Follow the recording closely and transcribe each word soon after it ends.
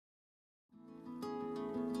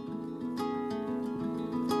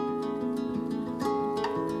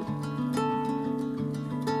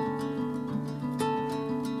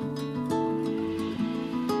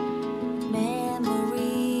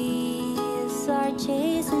start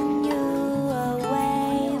chasing you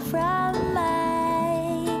away from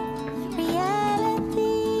my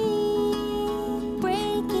reality,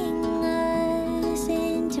 breaking us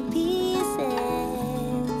into pieces.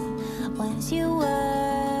 Once you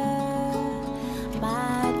were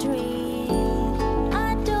my dream.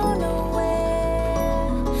 I don't know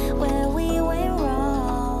where we went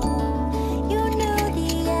wrong. You knew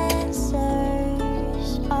the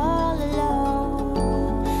answers all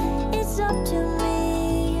along. It's up to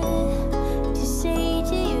me to say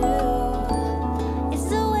to you,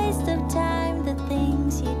 it's a waste of time, the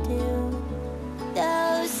things you do.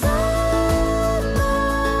 Those summer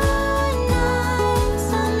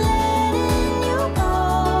nights, I'm letting you go.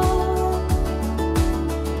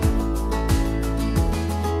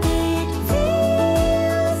 It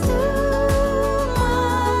feels too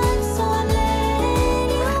much, so I'm letting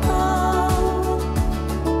you go.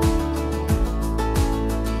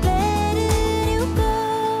 Letting you go.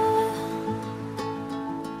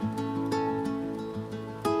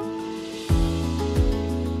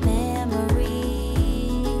 Memories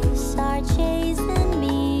are chasing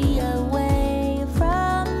me away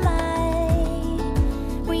from my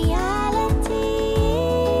reality,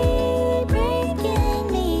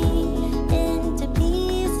 breaking me into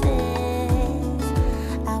pieces.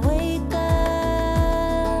 I wake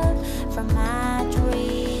up from my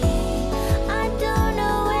dream. I don't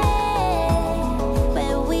know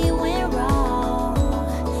where we went wrong,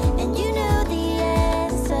 and you knew the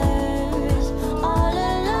answers all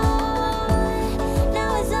along. Now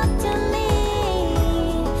it's up to me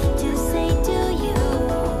to say to you,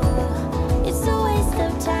 it's a waste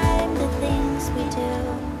of time, the things we do.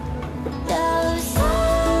 Those summer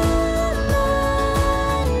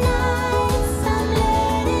nights, I'm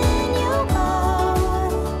letting you go.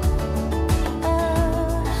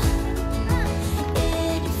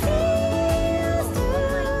 It feels too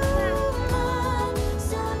much,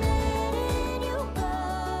 so I'm letting you go.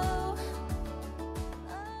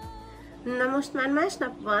 Na most már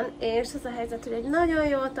másnap van, és az a helyzet, hogy egy nagyon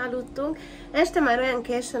jót aludtunk. Este már olyan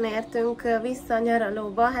későn értünk vissza a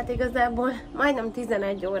nyaralóba, hát igazából majdnem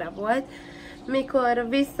 11 óra volt, mikor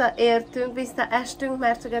visszaestünk,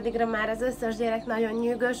 mert hogy addigra már az összes gyerek nagyon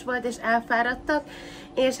nyűgös volt, és elfáradtak,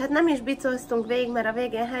 és hát nem is bicóztunk végig, mert a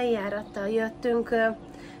végén helyi járattal jöttünk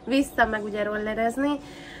vissza, meg ugye rollerezni,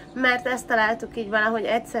 mert ezt találtuk így valahogy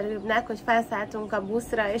egyszerűbbnek, hogy felszálltunk a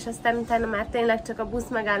buszra, és aztán utána már tényleg csak a busz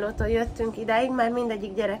megállótól jöttünk idáig, már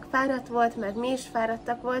mindegyik gyerek fáradt volt, meg mi is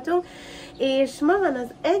fáradtak voltunk, és ma van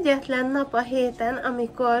az egyetlen nap a héten,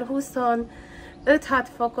 amikor 25-6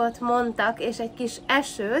 fokot mondtak, és egy kis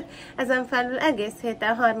esőt, ezen felül egész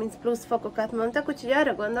héten 30 plusz fokokat mondtak, úgyhogy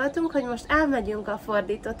arra gondoltunk, hogy most elmegyünk a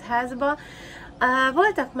fordított házba.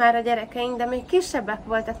 Voltak már a gyerekeink, de még kisebbek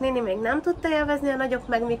voltak, néni még nem tudta élvezni, a nagyok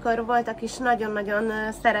meg mikor voltak is nagyon-nagyon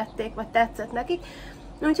szerették, vagy tetszett nekik,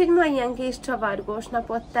 úgyhogy ma ilyen kis csavargós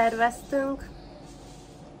napot terveztünk.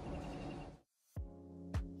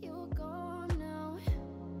 You're gone now,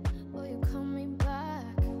 but you're coming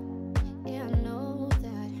back. Yeah, I know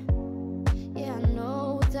that. Yeah, I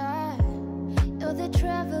know that. You're the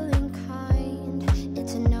traveling kind.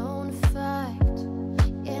 It's a known fact.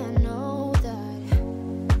 Yeah, I know that.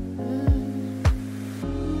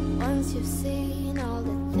 Once you've seen all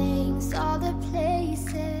the things, all the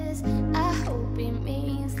places, I hope it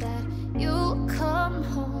means that you'll come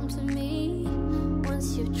home to me.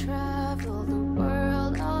 Once you've traveled the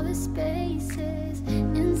world, all the spaces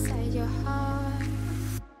inside your heart,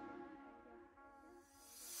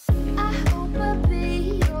 I hope I'll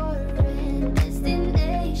be your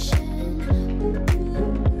destination.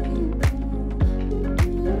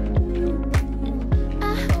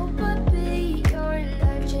 I hope I'll be your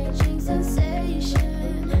life-changing sensation.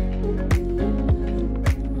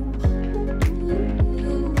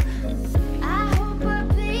 I hope I'll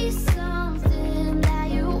be something that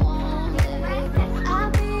you want.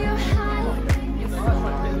 I'll be your high.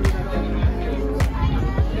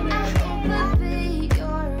 I hope I'll be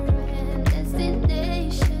your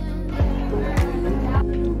destination.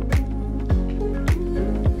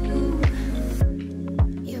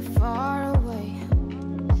 You're far away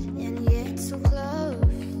and yet so close.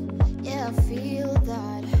 Yeah, I feel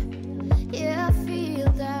that. Yeah, I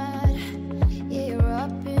feel that. Yeah, you're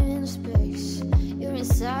up in space. You're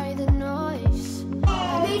inside the noise.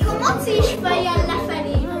 Még a moci is fejjel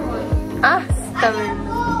lefelé. Azt a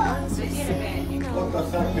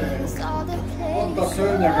Ott a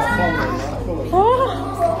szőnyeg a falon, látod?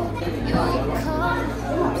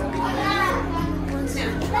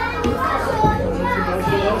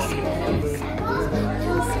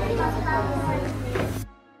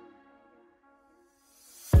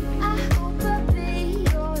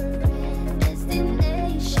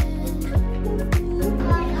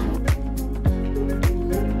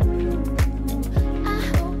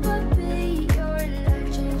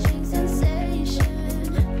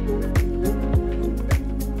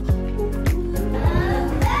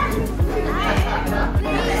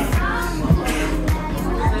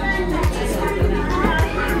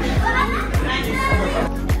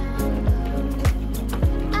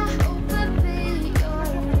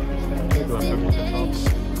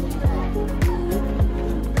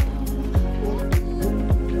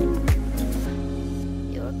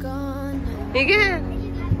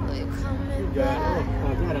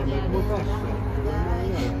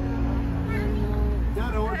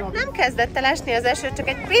 nem kezdett el esni az eső, csak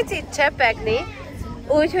egy picit csepegni,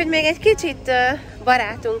 úgyhogy még egy kicsit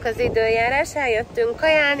barátunk az időjárás, eljöttünk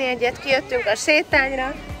kajálni egyet, kijöttünk a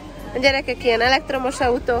sétányra, a gyerekek ilyen elektromos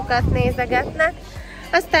autókat nézegetnek,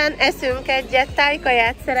 aztán eszünk egyet,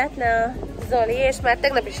 tájkaját szeretne a Zoli, és már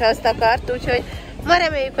tegnap is azt akart, úgyhogy ma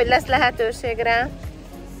reméljük, hogy lesz lehetőség rá.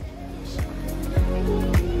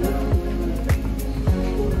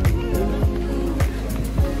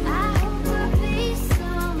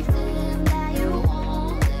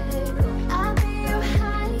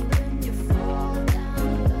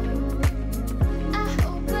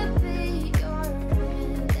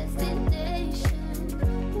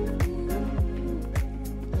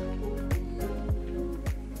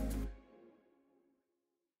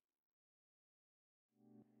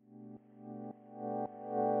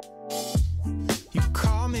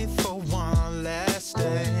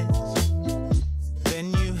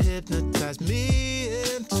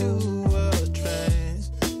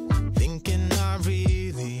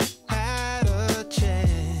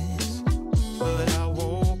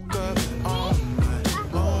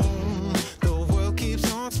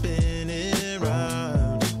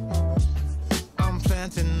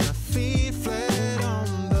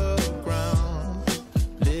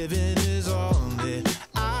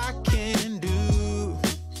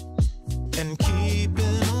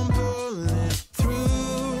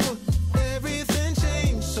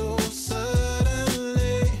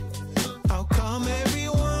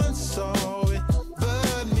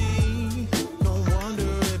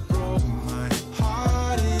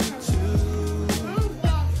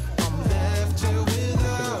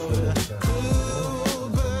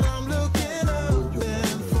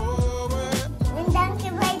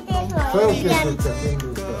 Fölkészültek,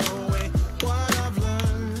 indultak.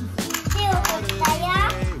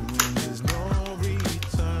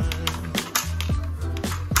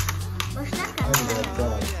 Most nekem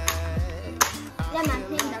lement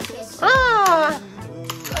mind a két.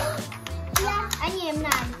 Enyém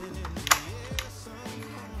nem.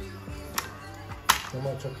 Na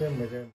már csak én meg én.